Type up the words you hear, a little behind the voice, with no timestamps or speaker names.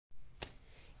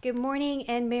Good morning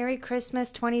and Merry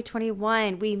Christmas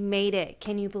 2021. We made it.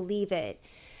 Can you believe it?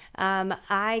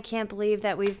 I can't believe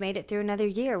that we've made it through another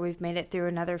year. We've made it through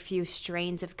another few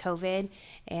strains of COVID.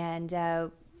 And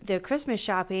the Christmas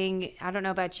shopping, I don't know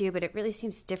about you, but it really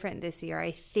seems different this year. I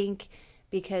think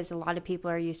because a lot of people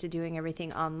are used to doing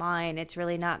everything online, it's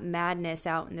really not madness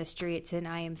out in the streets, and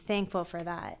I am thankful for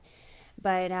that.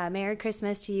 But Merry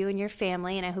Christmas to you and your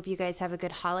family, and I hope you guys have a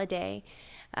good holiday.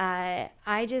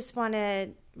 I just want to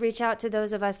reach out to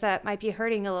those of us that might be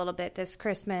hurting a little bit this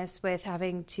Christmas with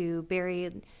having to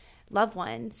bury loved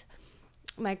ones.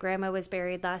 My grandma was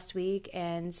buried last week,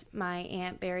 and my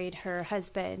aunt buried her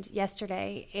husband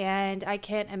yesterday, and I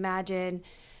can't imagine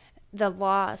the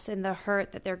loss and the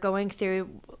hurt that they're going through,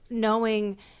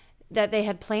 knowing that they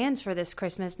had plans for this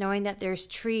Christmas, knowing that there's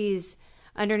trees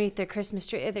underneath the Christmas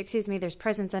tree, there's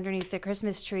presents underneath the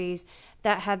Christmas trees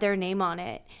that had their name on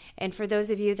it. And for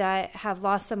those of you that have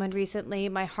lost someone recently,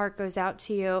 my heart goes out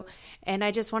to you. And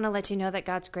I just want to let you know that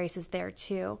God's grace is there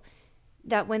too.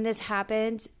 That when this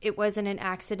happened, it wasn't an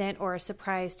accident or a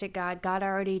surprise to God. God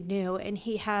already knew, and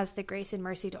He has the grace and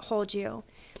mercy to hold you.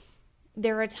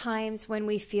 There are times when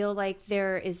we feel like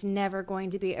there is never going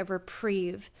to be a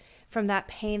reprieve from that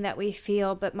pain that we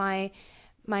feel, but my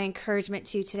encouragement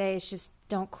to you today is just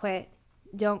don't quit.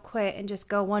 Don't quit and just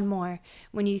go one more.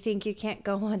 When you think you can't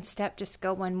go one step, just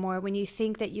go one more. When you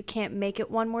think that you can't make it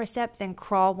one more step, then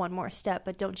crawl one more step,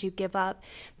 but don't you give up.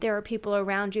 There are people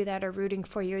around you that are rooting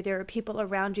for you. There are people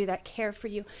around you that care for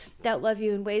you, that love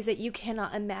you in ways that you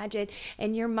cannot imagine.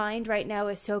 And your mind right now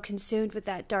is so consumed with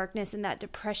that darkness and that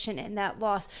depression and that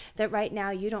loss that right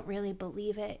now you don't really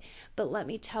believe it. But let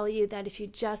me tell you that if you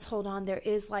just hold on, there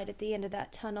is light at the end of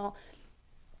that tunnel.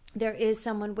 There is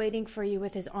someone waiting for you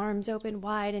with his arms open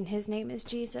wide, and his name is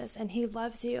Jesus, and he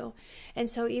loves you. And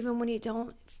so even when you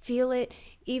don't feel it,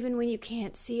 even when you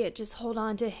can't see it, just hold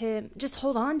on to him. Just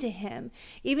hold on to him.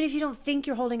 Even if you don't think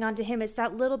you're holding on to him, it's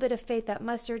that little bit of faith, that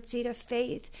mustard seed of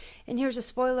faith. And here's a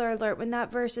spoiler alert. When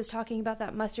that verse is talking about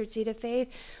that mustard seed of faith,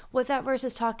 what that verse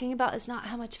is talking about is not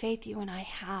how much faith you and I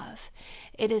have.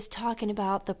 It is talking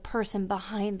about the person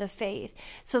behind the faith.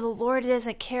 So the Lord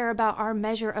doesn't care about our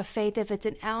measure of faith, if it's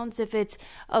an ounce, if it's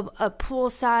a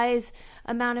pool size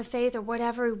amount of faith, or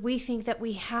whatever we think that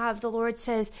we have. The Lord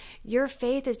says your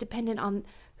faith is dependent on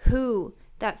who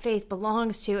that faith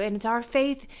belongs to. And if our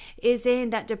faith is in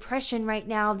that depression right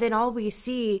now, then all we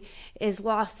see is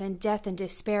loss and death and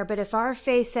despair. But if our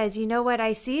faith says, you know what,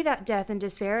 I see that death and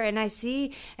despair, and I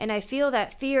see and I feel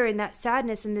that fear and that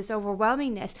sadness and this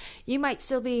overwhelmingness, you might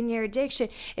still be in your addiction.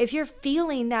 If you're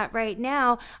feeling that right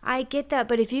now, I get that.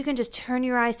 But if you can just turn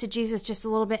your eyes to Jesus just a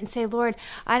little bit and say, Lord,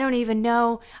 I don't even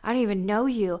know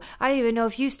you. I don't even know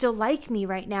if you still like me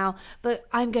right now, but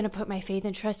I'm going to put my faith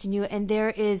and trust in you. And there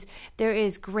is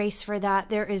grace for that.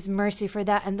 There is mercy for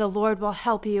that. And the Lord will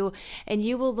help you. And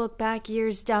you will look back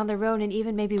years down the road, and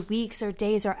even maybe weeks or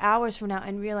days or hours from now,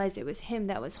 and realize it was him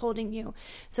that was holding you.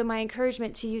 So my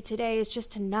encouragement to you today is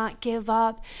just to not give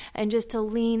up and just to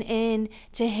lean in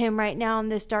to him right now in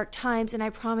this dark times. And I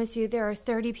promise you, there are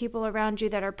 30 people around you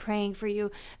that are praying for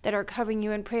you, that are covering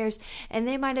you in prayers. And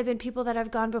they might have been people that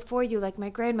have gone before you, like my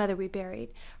grandmother we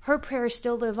buried. Her prayers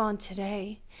still live on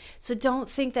today. So don't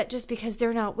think that just because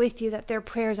they're not with you that their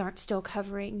prayers aren't still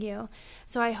covering you.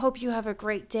 So I hope you have a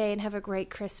great day and have a great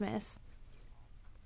Christmas.